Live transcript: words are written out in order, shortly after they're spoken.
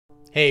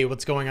Hey,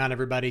 what's going on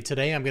everybody?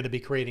 Today I'm going to be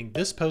creating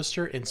this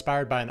poster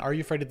inspired by an Are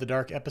You Afraid of the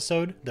Dark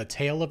episode, The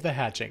Tale of the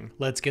Hatching.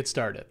 Let's get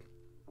started.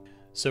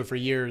 So for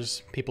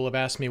years, people have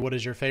asked me what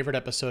is your favorite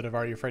episode of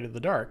Are You Afraid of the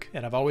Dark?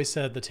 And I've always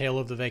said The Tale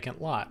of the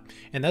Vacant Lot.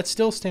 And that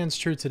still stands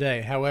true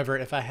today. However,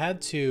 if I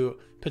had to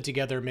put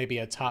together maybe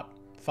a top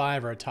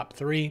 5 or a top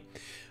 3,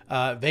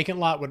 Vacant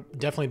Lot would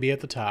definitely be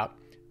at the top.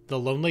 The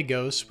Lonely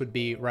Ghost would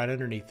be right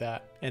underneath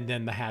that, and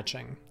then The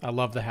Hatching. I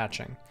love The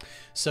Hatching.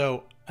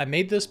 So I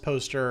made this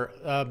poster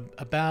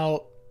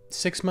about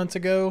 6 months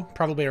ago,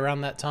 probably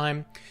around that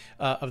time,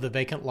 of the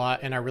Vacant Lot,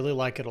 and I really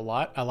like it a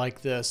lot. I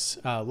like this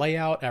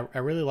layout. I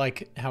really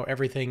like how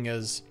everything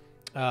is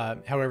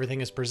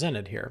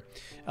presented here.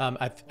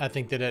 I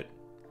think that it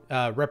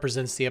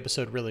represents the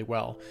episode really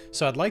well.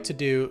 So I'd like to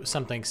do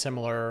something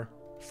similar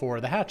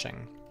for The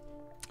Hatching.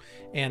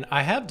 And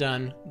I have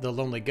done The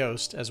Lonely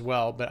Ghost as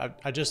well, but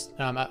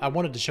I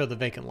wanted to show The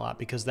Vacant Lot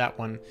because that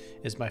one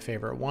is my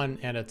favorite one,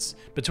 and it's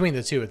between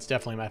the two, it's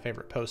definitely my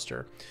favorite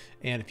poster.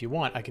 And if you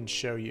want, I can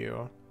show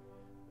you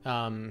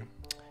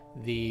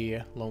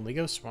the Lonely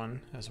Ghost one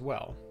as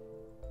well.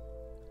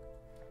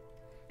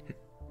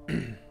 So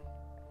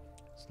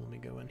let me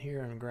go in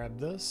here and grab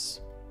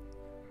this.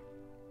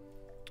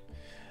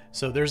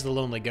 So there's the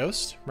Lonely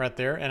Ghost right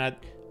there, and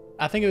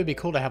I think it would be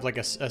cool to have like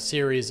a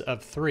series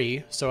of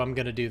 3, so I'm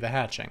going to do The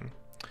Hatching.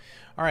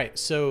 All right,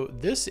 so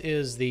this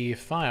is the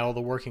file,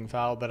 the working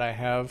file that I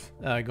have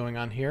going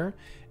on here,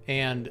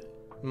 and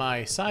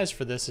my size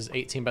for this is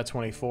 18 by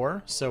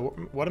 24. So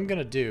what I'm going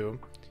to do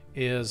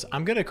is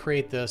I'm going to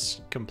create this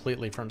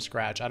completely from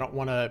scratch. I don't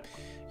want to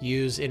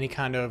use any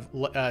kind of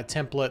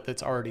template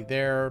that's already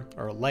there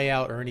or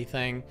layout or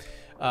anything.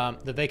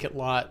 The Vacant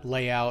Lot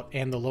layout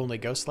and the Lonely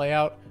Ghost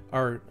layout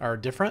are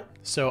different,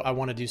 so I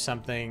want to do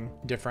something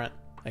different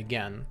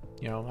again.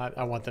 You know,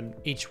 I want them,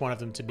 each one of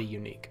them, to be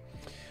unique.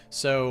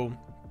 So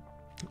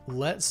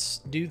let's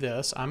do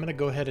this. I'm going to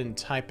go ahead and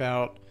type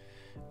out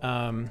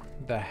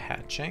The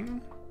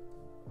Hatching,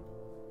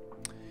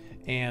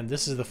 and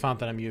this is the font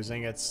that I'm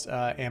using. It's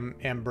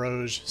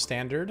Ambrose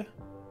Standard.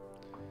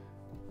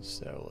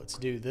 So let's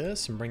do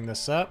this and bring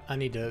this up. I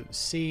need to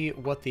see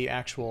what the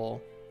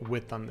actual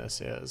width on this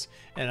is,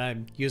 and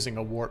I'm using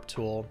a warp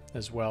tool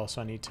as well,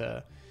 so I need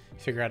to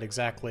figure out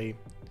exactly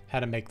how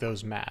to make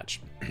those match.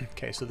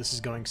 Okay, so this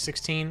is going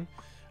 16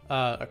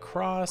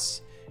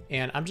 across,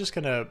 and I'm just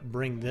gonna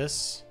bring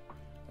this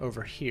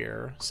over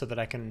here so that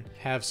I can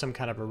have some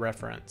kind of a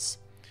reference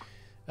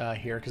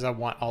here, because I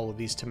want all of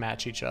these to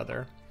match each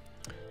other.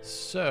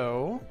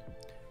 So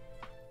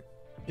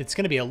it's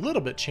gonna be a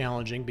little bit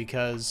challenging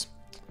because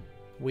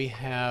we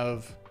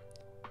have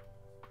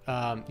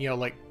you know,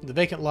 like the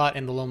Vacant Lot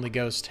and the Lonely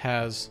Ghost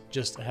has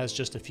just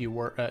a few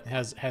words,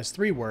 has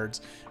 3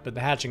 words, but the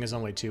Hatching is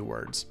only 2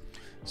 words.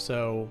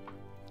 So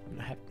I'm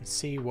gonna have to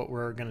see what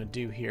we're gonna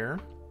do here.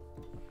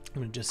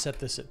 I'm gonna just set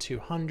this at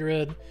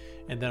 200,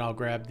 and then I'll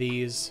grab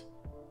these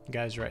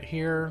guys right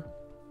here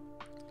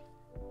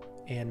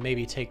and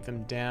maybe take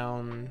them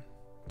down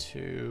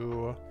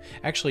to,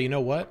 actually, you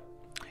know what?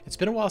 It's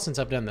been a while since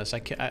I've done this. I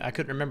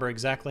couldn't remember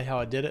exactly how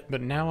I did it,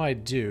 but now I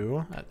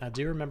do. I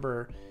do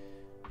remember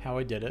how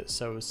I did it.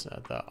 So it's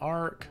the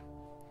arc.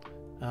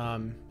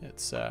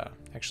 It's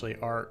actually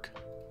arc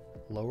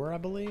lower, I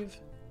believe.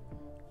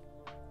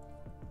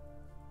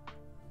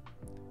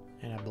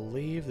 And I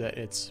believe that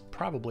it's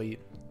probably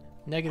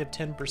negative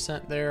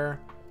 10% there.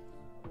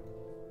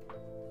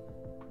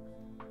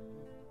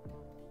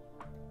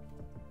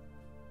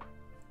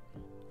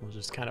 We'll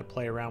just kind of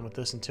play around with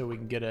this until we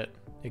can get it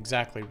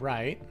exactly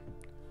right.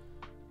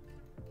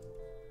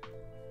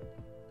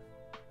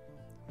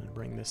 I'm gonna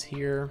bring this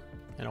here,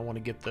 and I want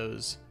to get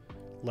those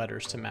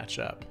letters to match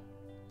up.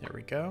 There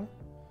we go.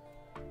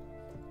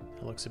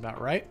 That looks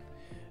about right.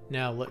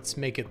 Now let's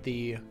make it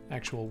the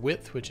actual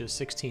width, which is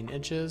 16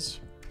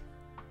 inches.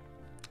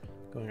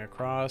 Going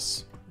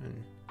across,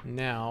 and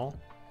now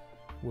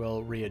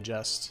we'll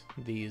readjust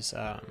these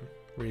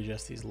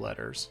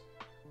letters.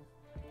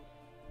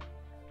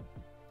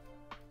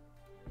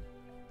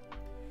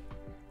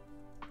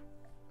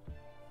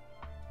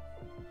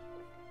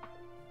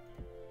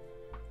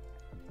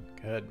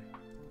 Good.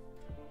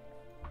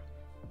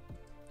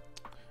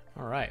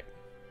 All right.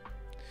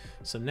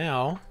 So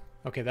now,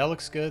 okay, that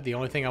looks good. The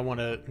only thing I want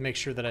to make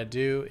sure that I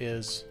do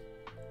is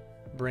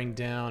bring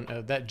down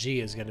that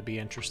G is going to be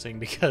interesting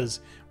because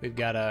we've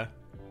got to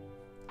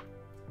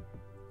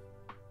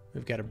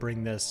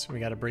bring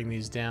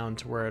these down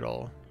to where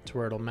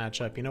it'll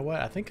match up. You know what?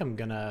 I think I'm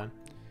gonna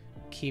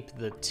keep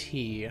the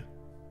T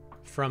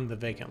from the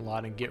Vacant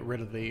Lot and get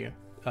rid of the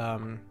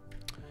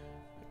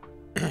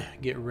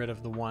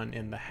one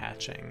in the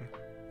Hatching.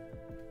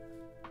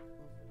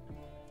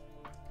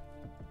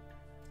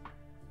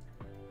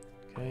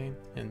 Okay,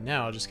 and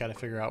now I just got to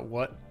figure out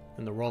what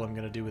in the world I'm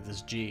going to do with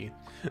this G.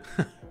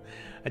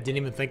 I didn't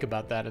even think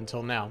about that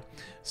until now.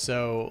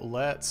 So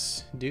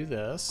let's do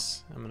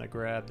this. I'm going to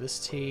grab this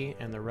T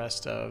and the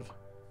rest of...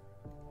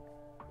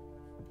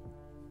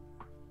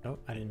 Oh,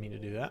 I didn't mean to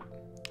do that.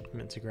 I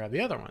meant to grab the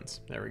other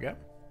ones. There we go.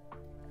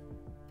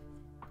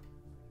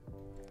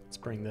 Let's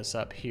bring this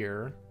up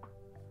here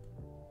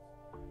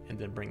and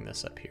then bring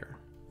this up here.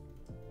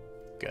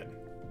 Good.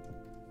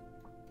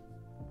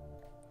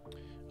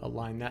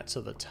 Align that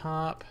to the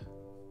top.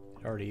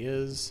 It already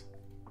is.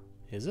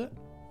 Is it?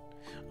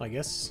 Well, I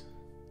guess.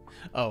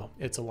 Oh,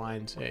 it's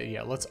aligned.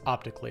 Yeah, let's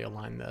optically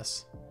align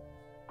this.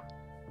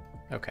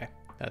 Okay,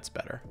 that's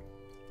better.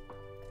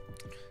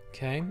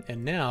 Okay,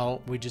 and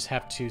now we just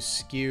have to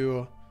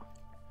skew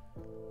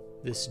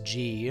this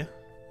G,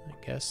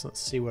 I guess. Let's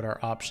see what our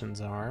options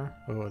are.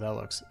 Oh, that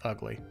looks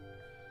ugly.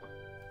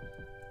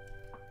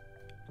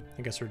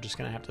 I guess we're just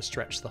gonna have to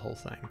stretch the whole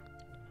thing.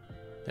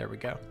 There we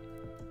go.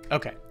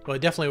 Okay, well, it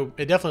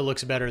definitely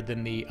looks better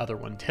than the other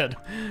one did.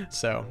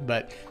 So,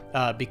 but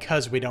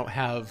because we don't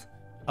have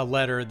a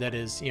letter that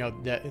is, you know,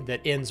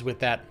 that ends with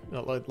that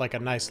like a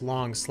nice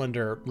long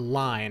slender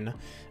line,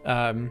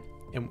 and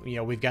you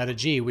know, we've got a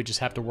G, we just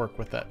have to work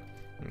with it.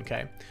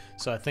 Okay,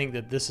 so I think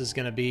that this is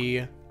going to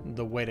be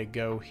the way to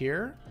go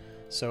here.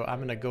 So I'm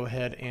going to go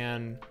ahead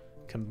and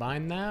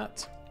combine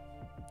that,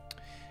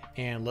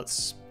 and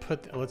let's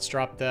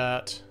drop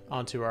that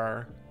onto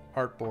our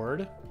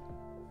artboard.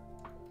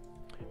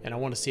 And I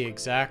want to see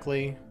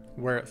exactly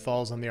where it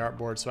falls on the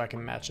artboard so I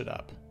can match it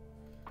up.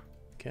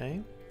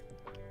 Okay.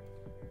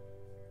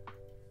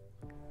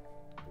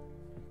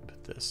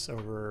 Put this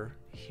over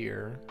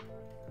here.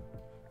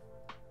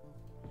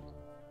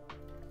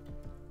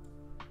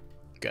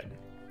 Good.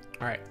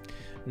 All right.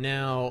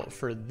 Now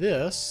for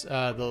this,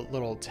 the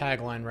little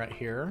tagline right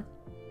here,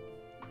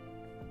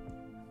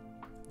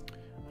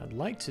 I'd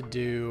like to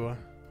do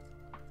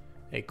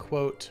a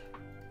quote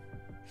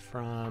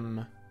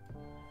from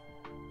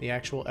the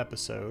actual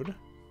episode.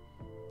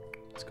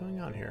 What's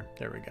going on here?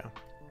 There we go.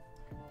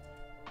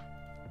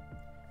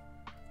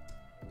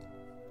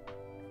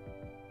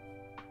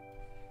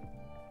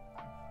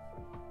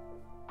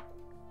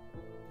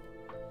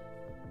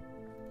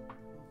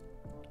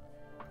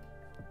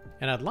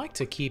 And I'd like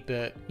to keep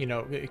it, you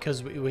know,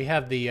 because we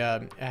have the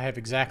I have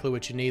exactly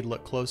what you need,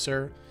 look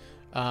closer.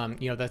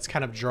 You know, that's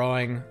kind of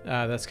drawing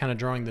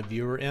the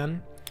viewer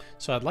in.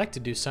 So I'd like to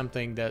do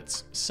something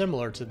that's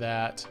similar to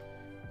that.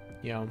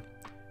 You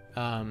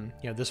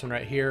know, this one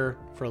right here,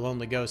 for a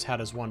lonely ghost, how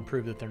does one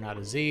prove that they're not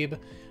a Zeeb?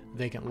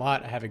 Vacant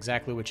lot, I have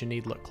exactly what you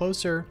need, look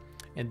closer.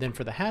 And then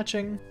for the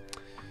hatching,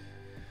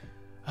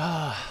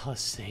 let's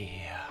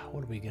see,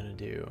 what are we gonna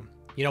do?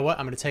 You know what,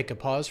 I'm gonna take a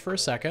pause for a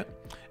second,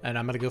 and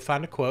I'm gonna go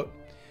find a quote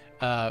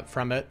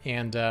from it,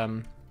 and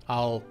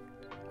I'll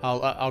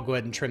go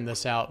ahead and trim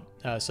this out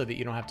so that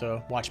you don't have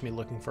to watch me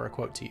looking for a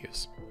quote to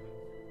use.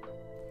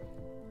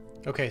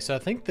 Okay, so I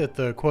think that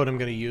the quote I'm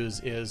gonna use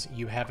is,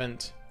 "You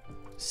haven't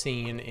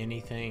seen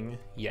anything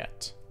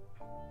yet."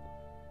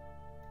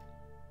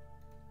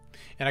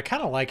 And I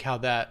kind of like how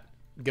that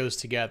goes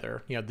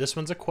together. You know, this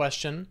one's a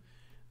question,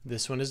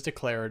 this one is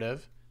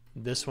declarative,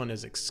 this one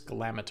is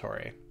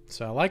exclamatory.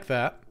 So I like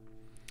that.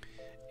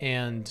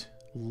 And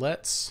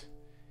let's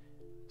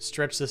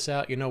stretch this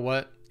out. You know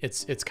what?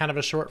 It's kind of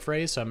a short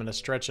phrase, so I'm going to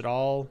stretch it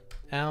all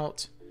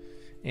out.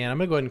 And I'm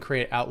going to go ahead and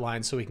create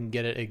outline so we can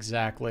get it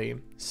exactly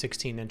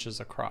 16 inches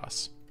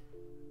across.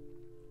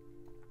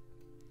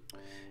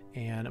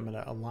 And I'm going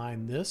to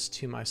align this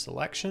to my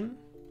selection.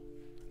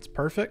 It's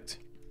perfect.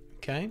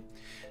 Okay.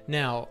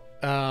 Now,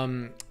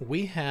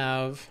 we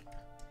have,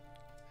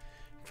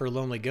 for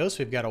Lonely Ghost,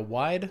 we've got a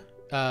wide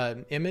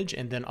image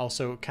and then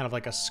also kind of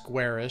like a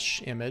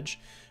squarish image.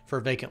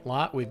 For Vacant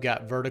Lot, we've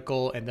got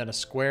vertical and then a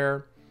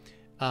square.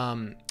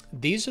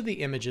 These are the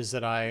images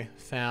that I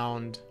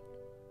found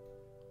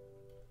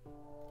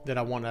that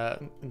I want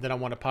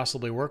to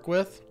possibly work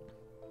with.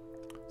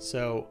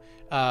 So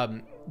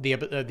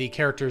the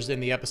characters in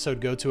the episode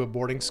go to a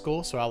boarding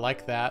school, so I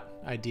like that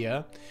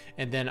idea.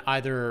 And then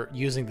either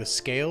using the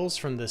scales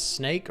from this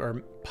snake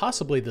or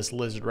possibly this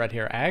lizard right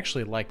here. I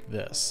actually like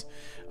this,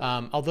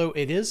 although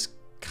it is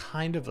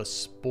kind of a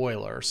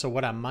spoiler. So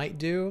what I might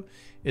do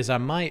is I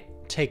might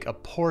take a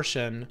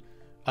portion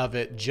of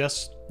it,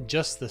 just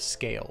the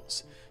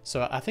scales.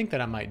 So I think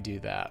that I might do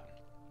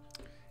that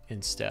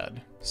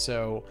instead.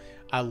 So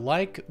I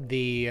like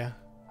the...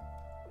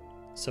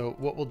 So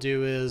what we'll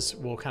do is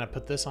we'll kind of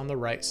put this on the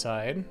right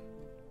side,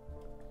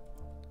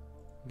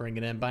 bring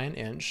it in by an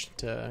inch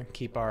to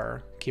keep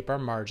our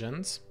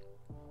margins,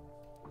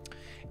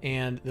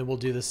 and then we'll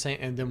do the same,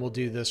 and then we'll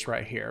do this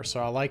right here. So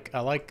I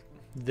like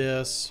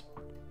this.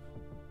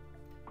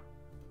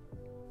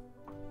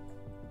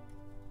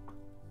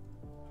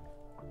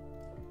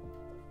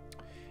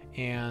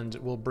 And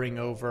we'll bring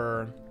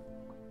over,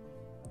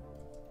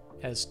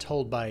 as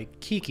told by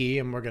Kiki,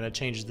 and we're going to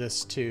change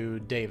this to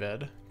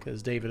David,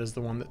 because David is the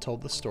one that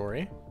told the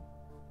story.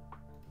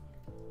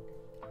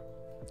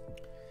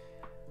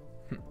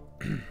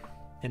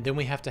 And then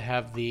we have to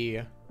have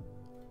the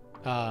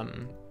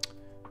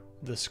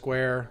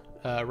square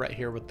right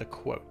here with the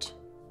quote.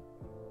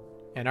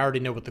 And I already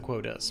know what the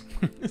quote is.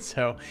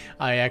 So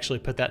I actually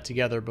put that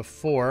together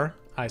before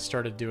I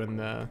started doing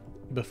the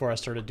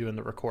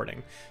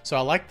recording. So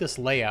I like this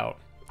layout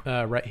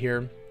right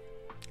here.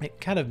 It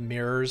kind of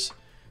mirrors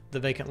the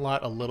vacant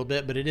lot a little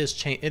bit, but it is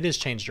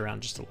changed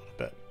around just a little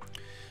bit.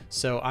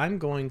 So I'm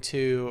going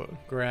to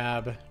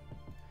grab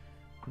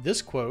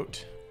this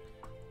quote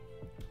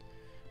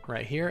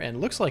right here, and it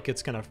looks like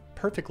it's going to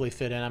perfectly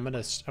fit in. I'm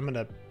gonna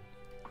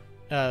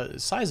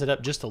size it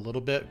up just a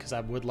little bit because I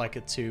would like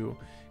it to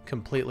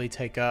completely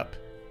take up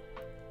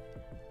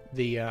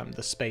the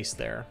space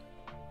there.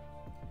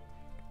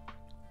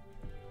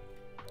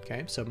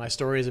 Okay, so my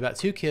story is about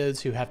two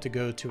kids who have to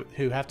go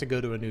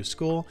to a new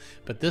school,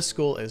 but this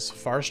school is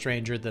far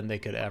stranger than they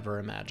could ever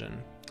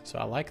imagine. So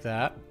I like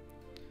that.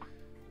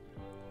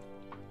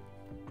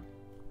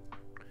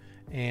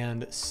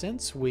 And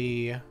since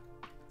we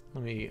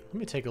let me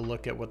take a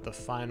look at what the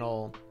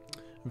final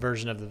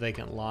version of the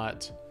vacant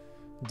lot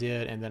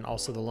did, and then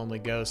also the Lonely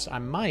Ghost. I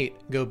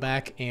might go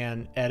back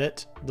and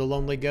edit the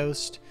Lonely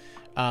Ghost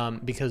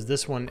because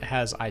this one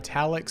has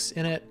italics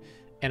in it,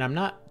 and I'm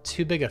not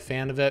too big a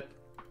fan of it.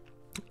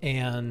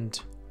 And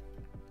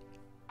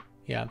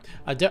yeah,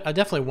 I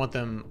definitely want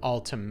them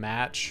all to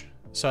match.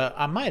 So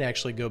I might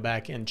actually go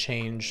back and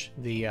change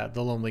the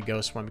Lonely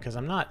Ghost one because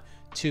I'm not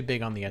too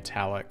big on the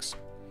italics.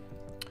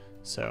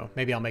 So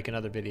maybe I'll make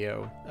another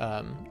video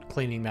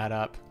cleaning that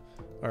up,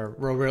 or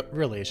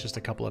really it's just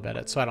a couple of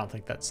edits, so I don't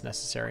think that's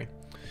necessary.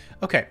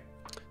 Okay,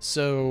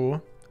 so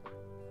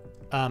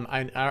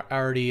I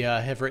already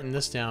have written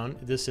this down.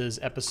 This is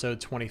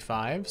episode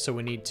 25, so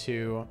we need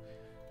to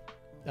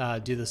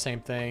do the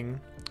same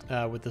thing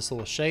with this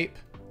little shape.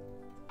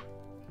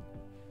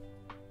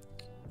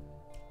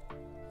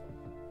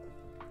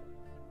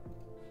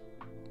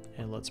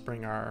 And let's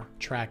bring our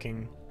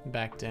tracking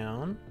back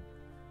down.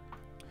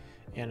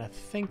 And I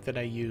think that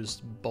I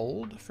used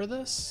bold for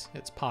this.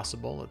 It's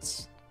possible.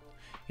 Let's,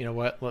 you know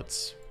what?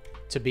 Let's,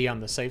 to be on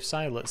the safe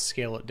side, let's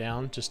scale it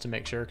down just to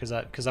make sure,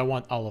 because I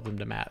want all of them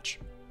to match.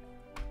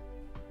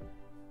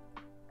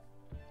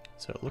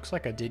 So it looks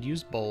like I did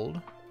use bold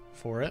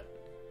for it.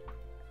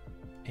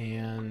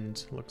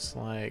 And looks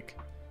like,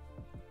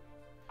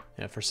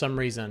 yeah, for some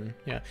reason,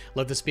 yeah,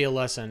 let this be a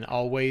lesson.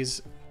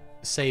 Always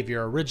save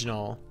your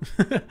original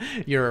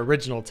your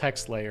original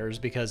text layers,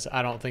 because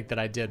I don't think that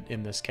I did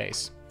in this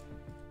case.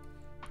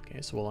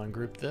 Okay, so we'll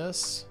ungroup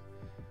this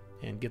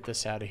and get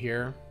this out of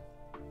here.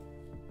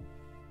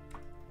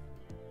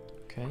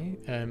 Okay,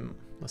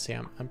 let's see,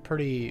 I'm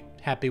pretty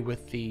happy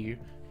with the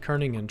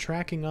kerning and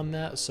tracking on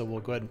that, so we'll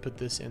go ahead and put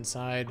this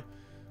inside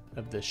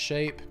of this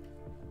shape,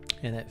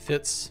 and it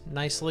fits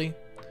nicely.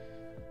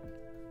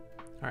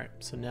 All right,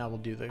 so now we'll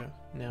do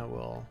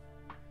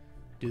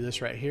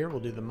this right here. We'll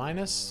do the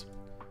minus,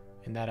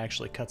 and that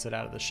actually cuts it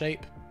out of the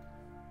shape.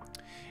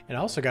 And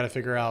I also got to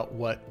figure out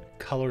what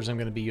colors I'm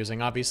going to be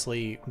using.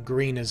 Obviously,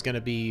 green is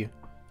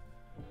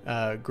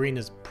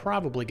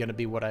probably going to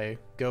be what I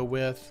go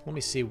with. Let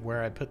me see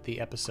where I put the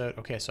episode.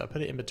 Okay, so I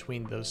put it in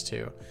between those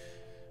two.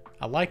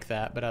 I like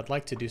that, but I'd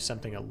like to do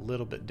something a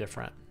little bit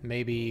different.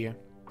 Maybe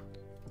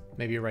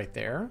right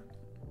there.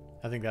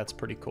 I think that's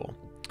pretty cool.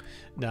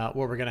 Now,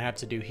 what we're going to have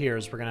to do here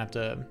is we're going to have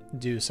to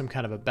do some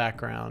kind of a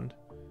background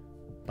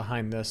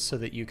behind this so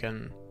that you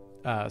can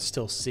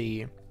still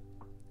see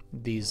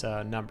these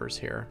numbers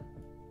here.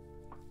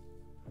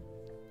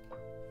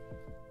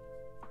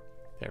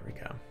 There we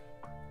go.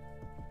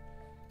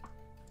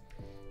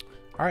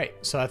 All right,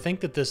 so I think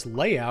that this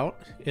layout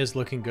is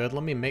looking good.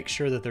 Let me make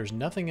sure that there's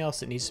nothing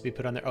else that needs to be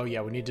put on there. Oh yeah,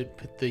 we need to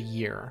put the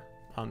year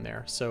on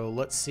there. So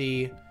let's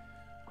see.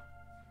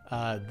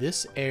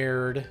 This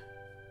aired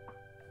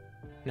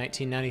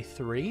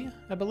 1993,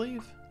 I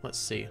believe. Let's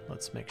see.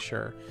 Let's make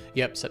sure.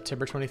 Yep,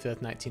 September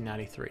 25th,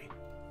 1993.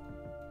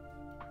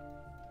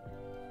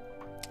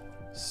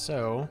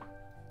 So,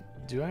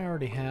 do I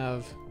already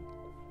have...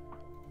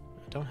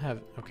 I don't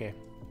have... Okay.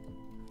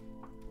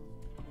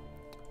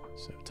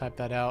 So type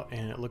that out,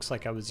 and it looks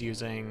like I was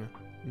using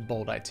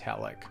bold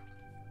italic.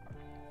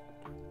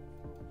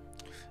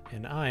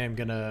 And I am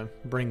going to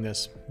bring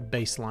this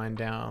baseline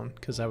down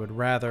because I would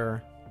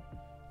rather...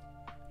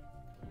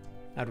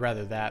 I'd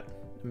rather that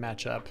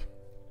match up.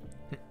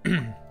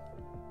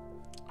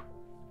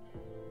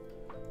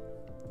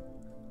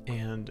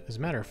 And as a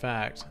matter of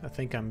fact, I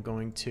think I'm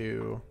going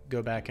to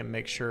go back and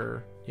make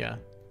sure, yeah.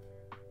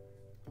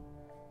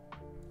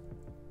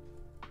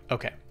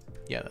 Okay,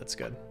 yeah, that's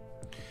good.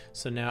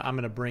 So now I'm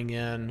going to bring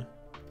in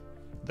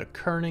the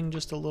kerning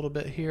just a little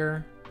bit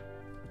here.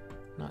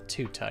 Not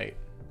too tight.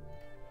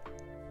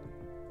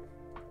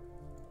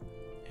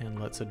 And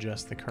let's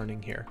adjust the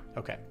kerning here.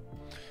 Okay,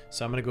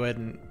 so I'm going to go ahead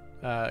and,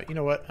 you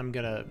know what, I'm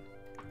going to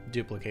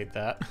duplicate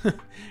that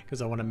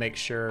because I want to make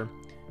sure.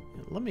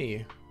 Let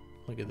me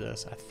look at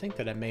this. I think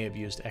that I may have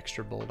used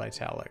extra bold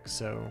italic,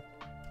 so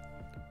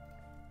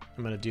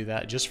I'm going to do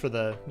that just for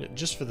the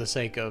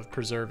sake of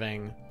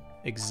preserving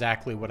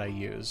exactly what I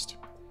used.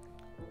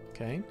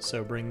 Okay,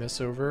 so bring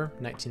this over,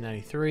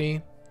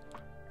 1993,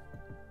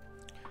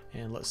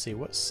 and let's see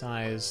what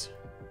size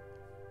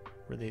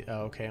were the.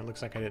 Oh, okay, it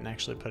looks like I didn't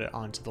actually put it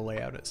onto the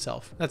layout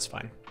itself. That's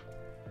fine.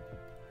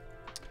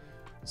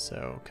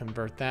 So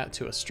convert that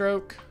to a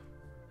stroke.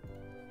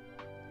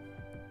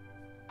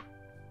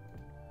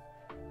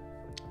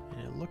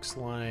 looks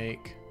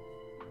like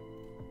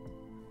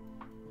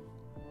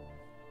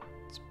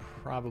it's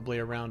probably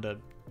around a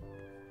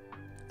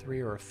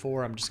 3 or a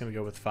 4. I'm just going to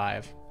go with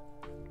 5.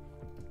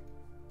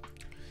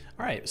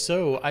 All right,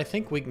 so I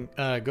think we can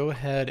go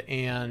ahead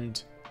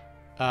and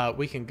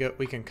we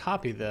can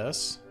copy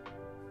this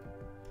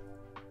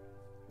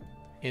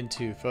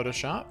into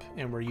Photoshop,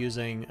 and we're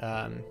using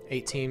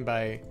 18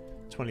 by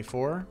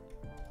 24.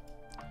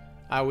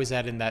 I always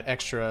add in that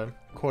extra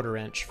 1/4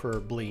 inch for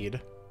bleed.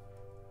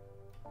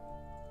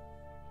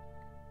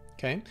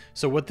 Okay,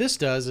 so what this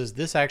does is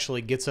this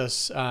actually gets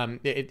us,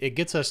 it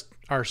gets us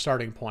our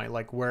starting point,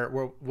 like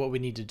what we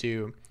need to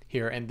do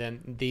here. And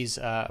then these,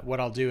 what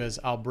I'll do is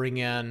I'll bring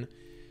in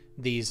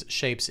these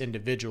shapes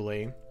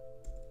individually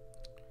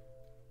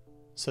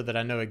so that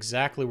I know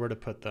exactly where to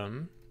put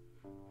them.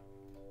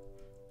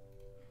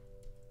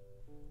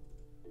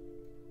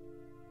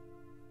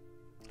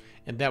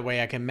 And that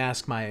way I can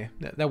mask my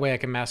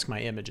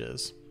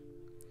images.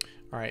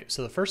 All right,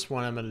 so the first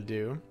one I'm going to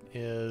do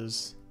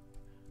is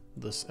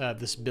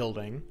this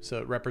building, so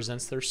it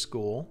represents their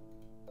school.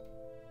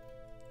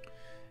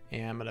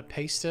 And I'm going to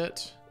paste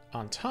it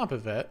on top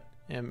of it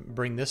and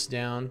bring this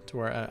down to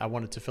where I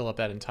want it to fill up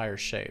that entire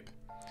shape.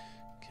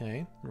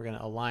 Okay, we're going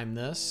to align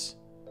this.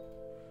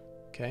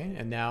 Okay,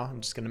 and now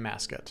I'm just going to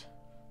mask it.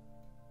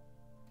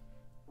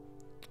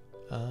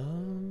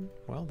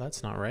 Well,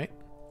 that's not right.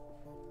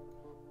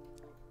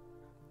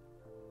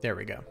 There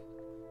we go.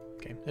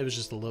 Okay, it was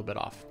just a little bit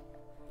off.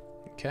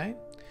 Okay,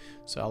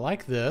 so I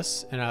like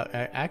this, and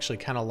I actually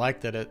kind of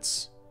like that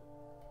it's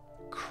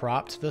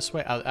cropped this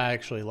way. I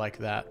actually like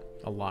that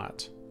a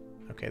lot.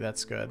 Okay,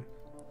 that's good.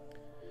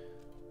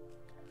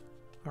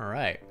 All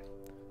right,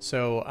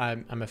 so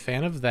I'm a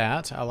fan of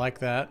that. I like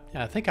that.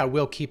 I think I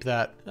will keep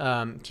that,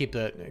 keep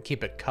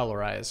it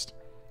colorized.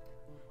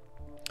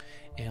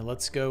 And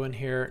let's go in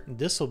here.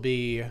 This will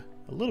be a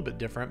little bit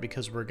different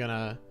because we're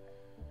gonna,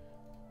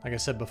 like I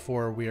said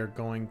before, we are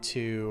going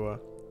to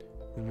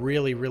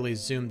really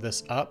zoom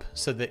this up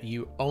so that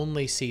you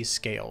only see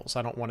scales.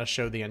 I don't want to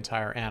show the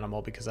entire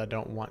animal because I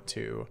don't want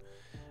to,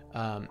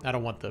 I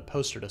don't want the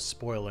poster to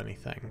spoil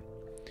anything.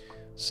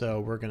 So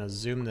we're going to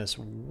zoom this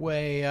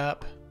way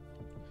up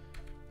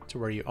to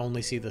where you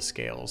only see the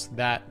scales.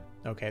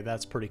 Okay,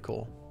 that's pretty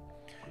cool.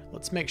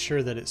 Let's make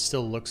sure that it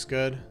still looks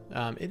good.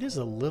 It is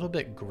a little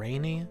bit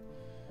grainy,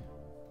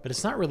 but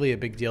it's not really a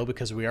big deal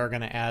because we are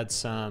going to add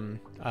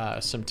some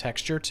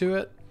texture to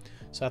it.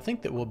 So I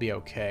think that we'll be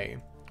okay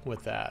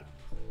with that.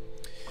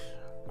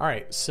 All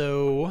right,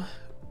 so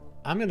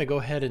I'm going to go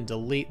ahead and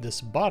delete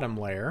this bottom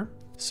layer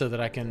so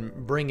that I can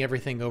bring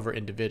everything over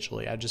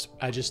individually. I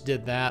just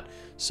did that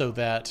so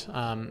that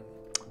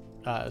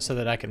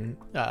I can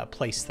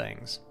place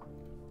things.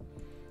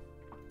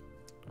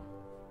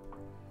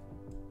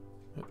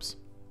 Oops.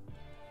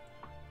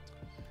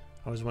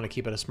 I always want to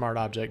keep it a smart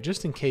object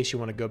just in case you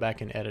want to go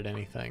back and edit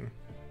anything.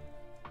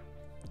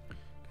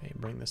 Okay,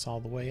 bring this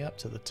all the way up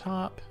to the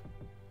top.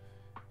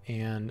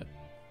 And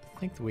I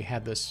think that we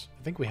had this,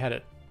 I think we had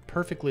it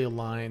perfectly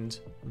aligned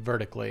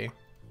vertically.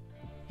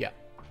 Yeah.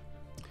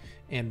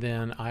 And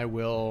then I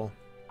will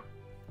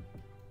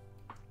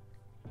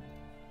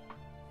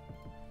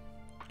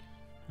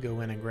go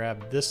in and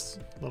grab this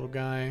little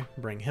guy,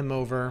 bring him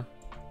over,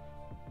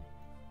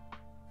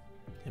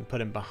 and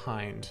put him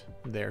behind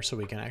there so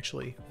we can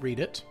actually read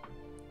it.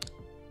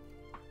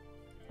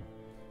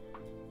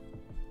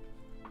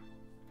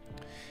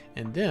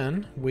 And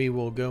then we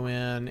will go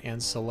in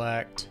and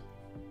select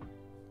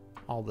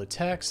all the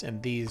text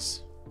and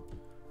these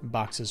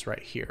boxes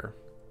right here.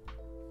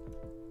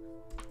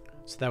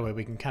 So that way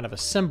we can kind of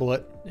assemble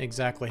it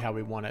exactly how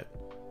we want it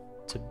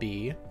to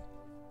be.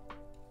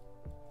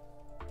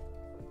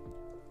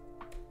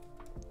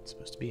 It's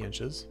supposed to be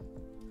inches.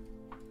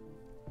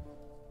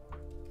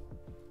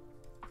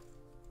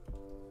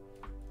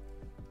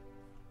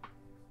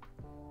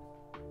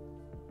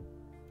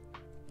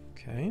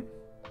 Okay,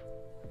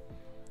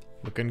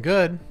 looking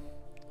good.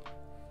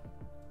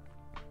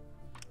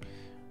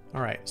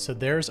 All right, so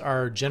there's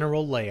our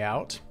general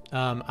layout.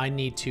 I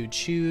need to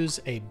choose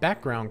a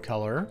background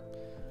color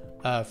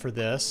for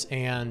this,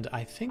 and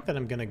I think that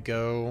I'm gonna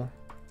go,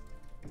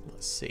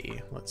 let's see,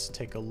 let's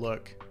take a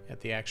look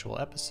at the actual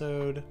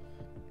episode.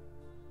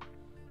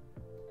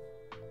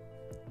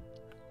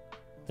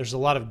 There's a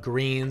lot of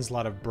greens, a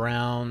lot of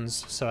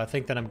browns, so I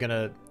think that I'm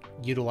gonna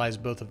utilize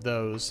both of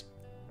those.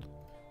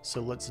 So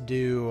let's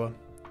do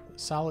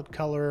solid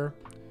color.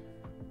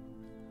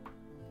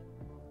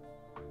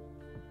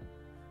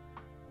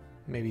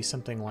 Maybe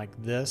something like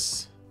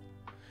this.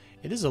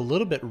 It is a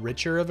little bit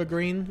richer of a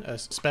green,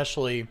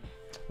 especially,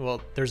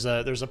 well, there's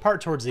a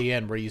part towards the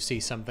end where you see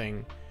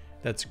something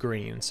that's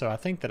green. So I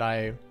think that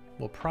I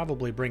will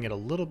probably bring it a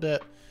little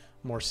bit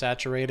more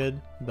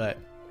saturated, but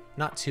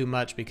not too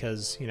much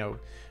because, you know,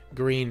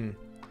 green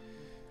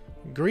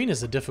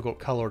is a difficult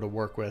color to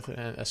work with,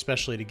 and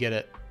especially to get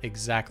it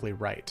exactly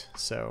right.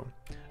 So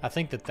I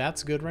think that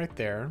that's good right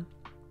there.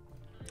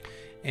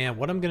 And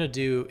what I'm going to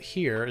do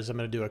here is I'm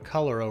going to do a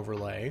color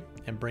overlay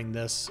and bring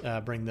this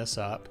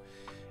up.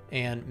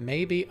 And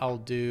maybe I'll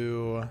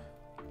do...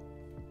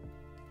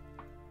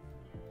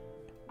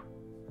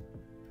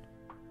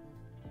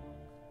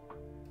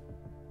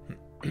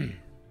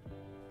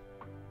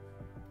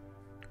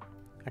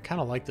 I kind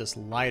of like this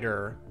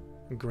lighter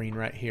green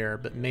right here,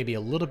 but maybe a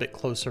little bit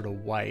closer to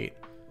white.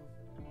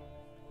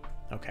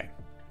 Okay,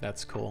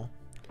 that's cool.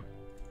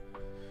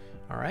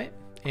 All right,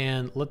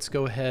 and let's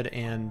go ahead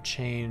and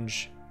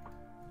change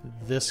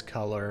this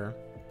color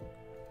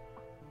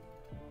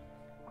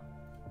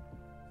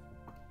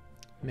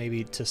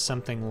maybe to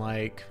something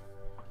like,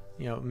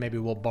 you know, maybe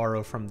we'll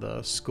borrow from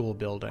the school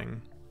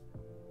building.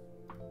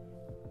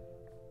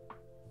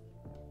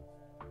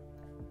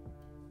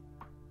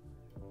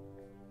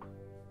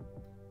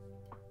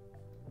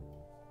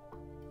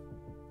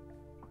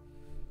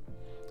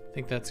 I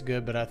think that's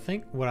good, but I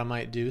think what I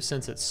might do,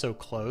 since it's so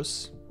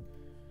close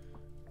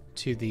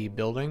to the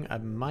building, I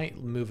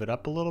might move it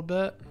up a little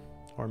bit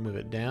or move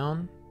it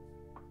down,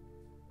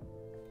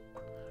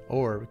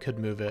 or we could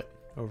move it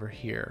over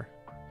here,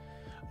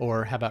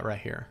 or how about right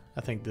here?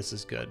 I think this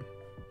is good.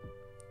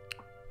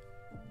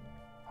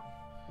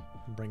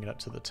 Bring it up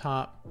to the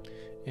top,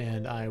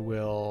 and I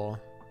will,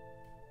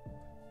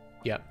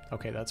 yeah,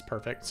 okay, that's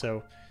perfect.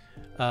 So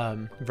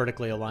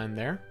vertically aligned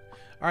there.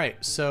 All right,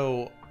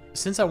 so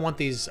since I want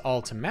these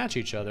all to match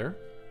each other,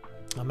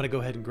 I'm gonna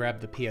go ahead and grab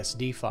the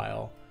PSD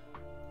file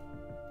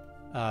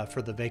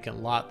for the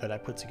vacant lot that I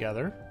put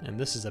together. And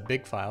this is a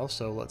big file,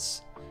 so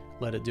let's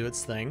let it do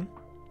its thing.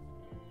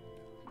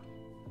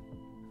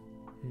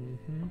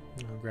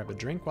 I'll grab a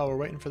drink while we're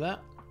waiting for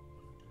that.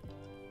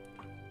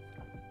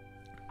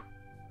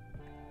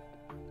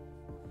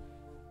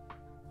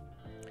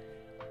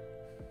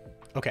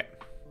 Okay,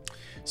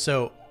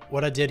 so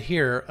what I did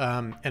here,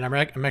 and I'm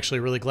actually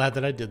really glad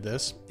that I did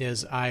this,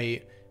 is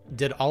I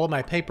did all of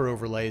my paper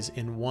overlays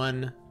in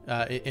one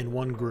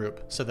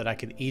group so that I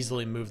could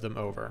easily move them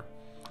over.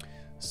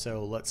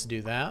 So let's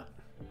do that.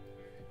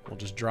 We'll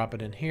just drop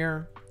it in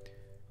here.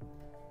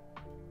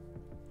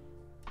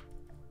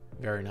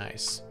 Very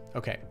nice.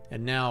 Okay,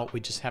 and now we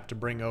just have to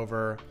bring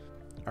over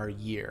our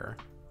year.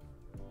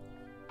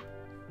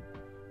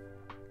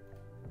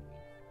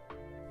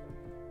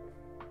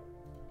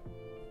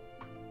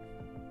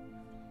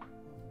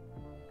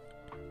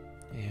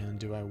 And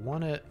do I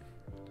want it?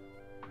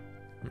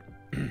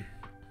 Let's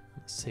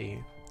see.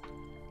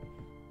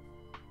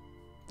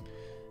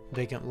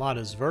 Vacant lot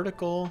is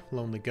vertical.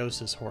 Lonely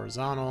ghost is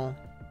horizontal.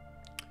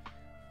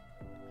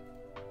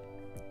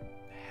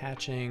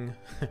 Hatching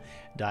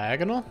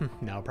diagonal?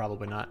 No,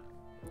 probably not.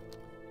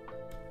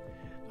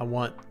 I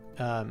want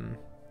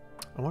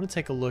to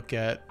take a look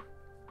at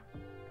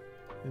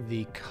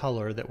the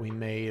color that we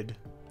made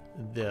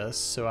this.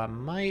 So I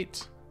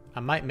might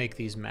make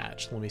these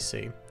match. Let me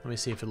see. Let me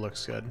see if it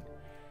looks good.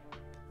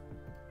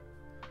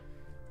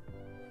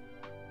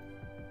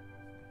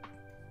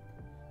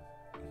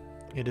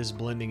 It is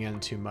blending in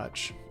too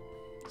much.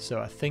 So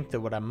I think that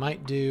what I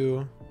might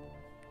do,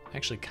 I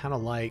actually kind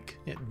of like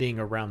it being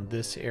around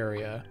this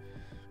area.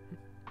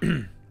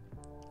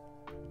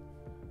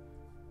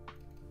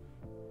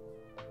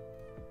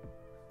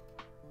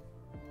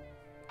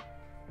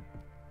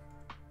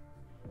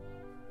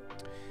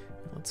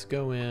 Let's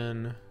go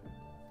in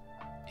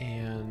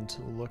and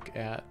look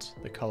at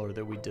the color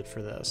that we did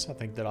for this. I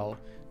think that I'll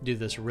do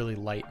this really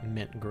light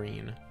mint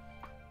green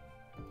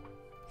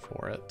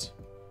for it.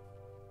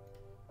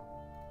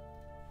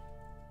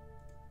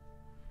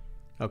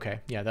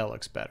 Okay, yeah, that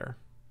looks better.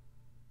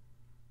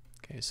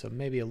 Okay, so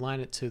maybe align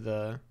it to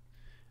the,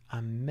 I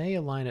may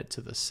align it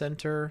to the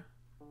center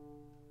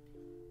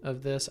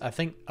of this. I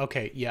think,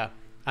 okay, yeah,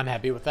 I'm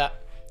happy with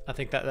that. I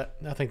think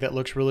that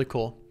looks really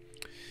cool.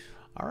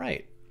 All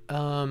right,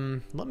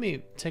 let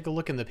me take a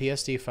look in the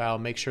PSD file,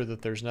 make sure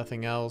that there's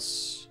nothing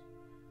else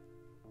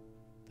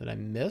that I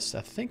missed.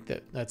 I think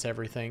that that's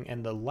everything.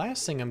 And the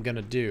last thing I'm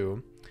gonna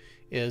do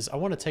is I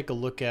wanna take a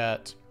look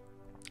at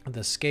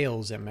the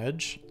scales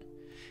image.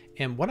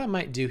 And what I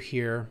might do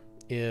here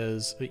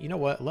is, you know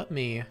what, let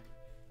me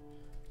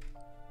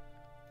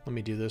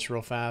do this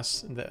real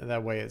fast.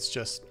 That way it's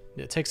just,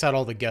 it takes out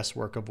all the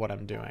guesswork of what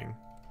I'm doing.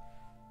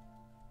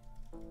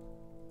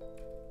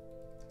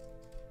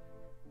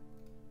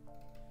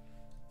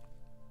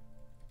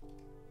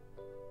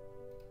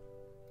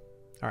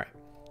 All right,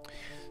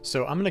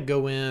 so I'm gonna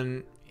go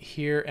in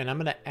here and I'm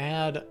gonna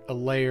add a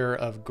layer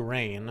of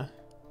grain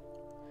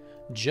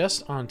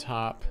just on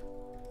top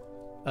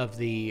of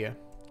the,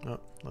 oh,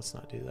 let's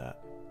not do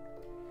that.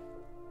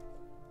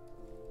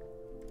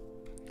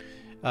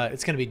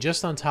 It's going to be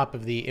just on top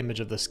of the image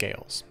of the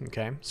scales.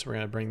 Okay, so we're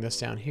going to bring this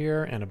down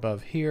here and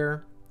above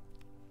here.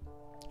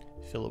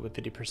 Fill it with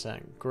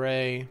 50%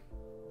 gray.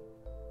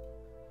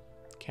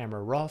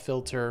 Camera raw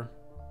filter.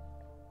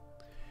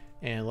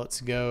 And let's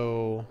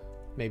go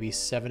maybe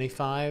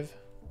 75.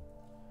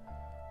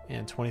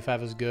 And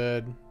 25 is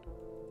good.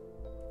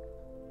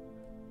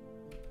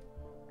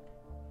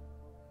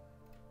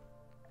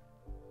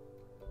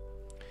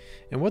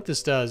 And what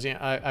this does, you know,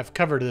 I've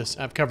covered this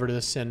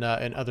in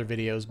other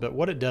videos, but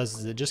what it does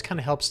is it just kind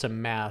of helps to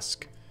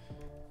mask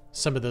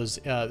some of those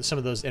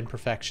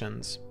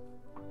imperfections.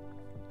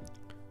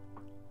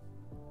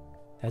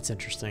 That's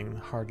interesting.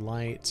 Hard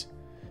light.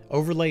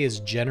 Overlay is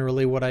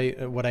generally what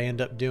I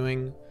end up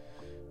doing.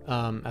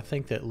 I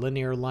think that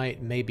linear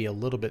light may be a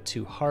little bit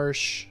too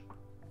harsh.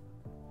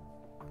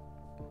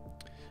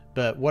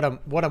 But what I'm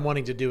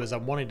wanting to do is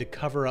I'm wanting to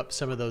cover up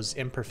some of those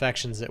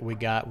imperfections that we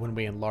got when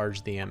we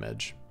enlarged the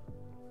image.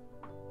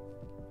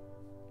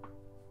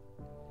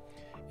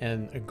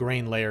 And a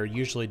grain layer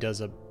usually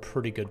does a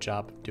pretty good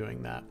job of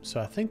doing that. So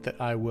I think that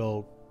I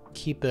will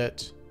keep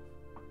it.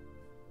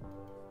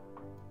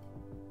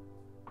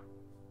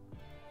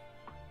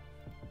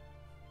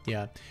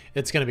 Yeah,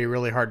 it's going to be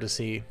really hard to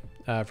see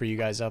for you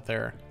guys out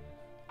there.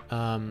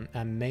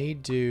 I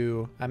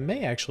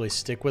may actually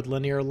stick with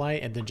linear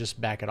light and then just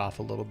back it off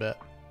a little bit.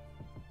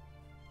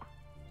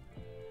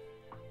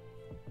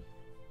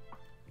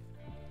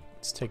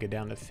 Let's take it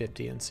down to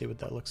 50 and see what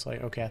that looks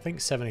like. Okay, I think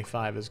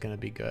 75 is going to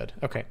be good.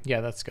 Okay, yeah,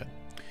 that's good.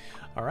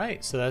 All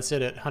right, so that's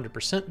it at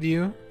 100%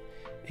 view.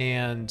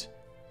 And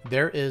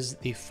there is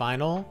the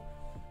final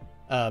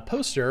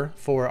poster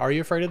for Are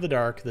You Afraid of the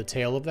Dark? The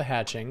Tale of the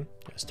Hatching,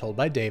 as told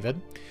by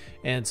David.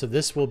 And so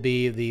this will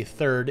be the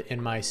third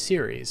in my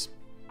series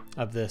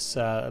of this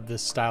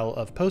style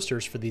of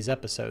posters for these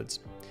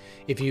episodes.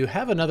 If you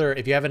have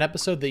an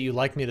episode that you'd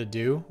like me to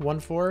do one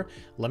for,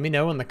 let me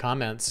know in the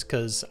comments,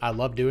 because I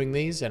love doing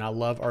these and I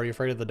love Are You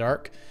Afraid of the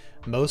Dark?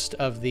 Most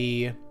of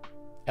the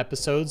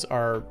episodes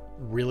are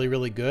really,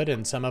 really good,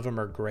 and some of them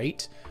are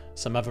great.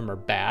 Some of them are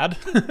bad.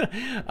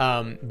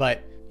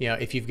 But you know,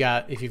 if you've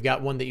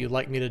got one that you'd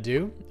like me to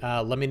do,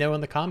 let me know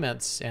in the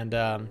comments, and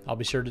I'll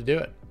be sure to do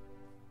it.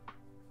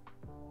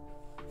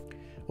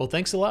 Well,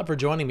 thanks a lot for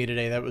joining me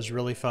today. That was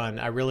really fun.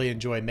 I really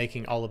enjoy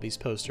making all of these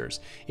posters.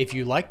 If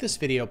you like this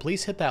video,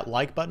 please hit that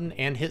like button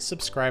and hit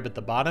subscribe at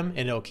the bottom,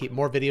 and it'll keep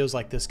more videos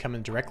like this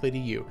coming directly to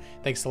you.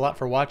 Thanks a lot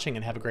for watching,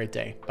 and have a great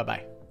day.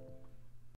 Bye-bye.